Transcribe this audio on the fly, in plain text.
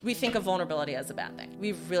We think of vulnerability as a bad thing.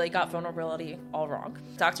 We've really got vulnerability all wrong.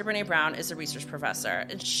 Dr. Brené Brown is a research professor,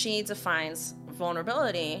 and she defines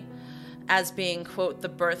vulnerability as being, quote, the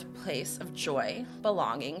birthplace of joy,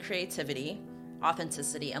 belonging, creativity,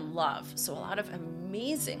 authenticity, and love. So a lot of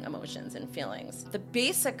amazing emotions and feelings. The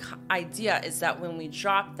basic idea is that when we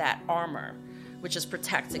drop that armor, which is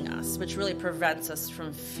protecting us, which really prevents us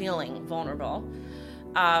from feeling vulnerable,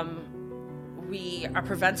 we are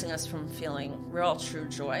preventing us from feeling real, true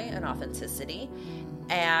joy and authenticity.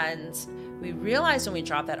 And we realize when we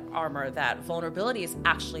drop that armor that vulnerability is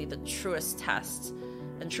actually the truest test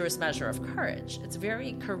and truest measure of courage. It's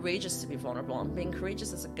very courageous to be vulnerable, and being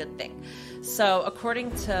courageous is a good thing. So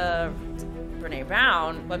according to Brené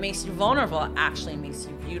Brown, what makes you vulnerable actually makes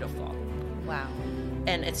you beautiful. Wow.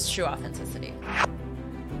 And it's true authenticity.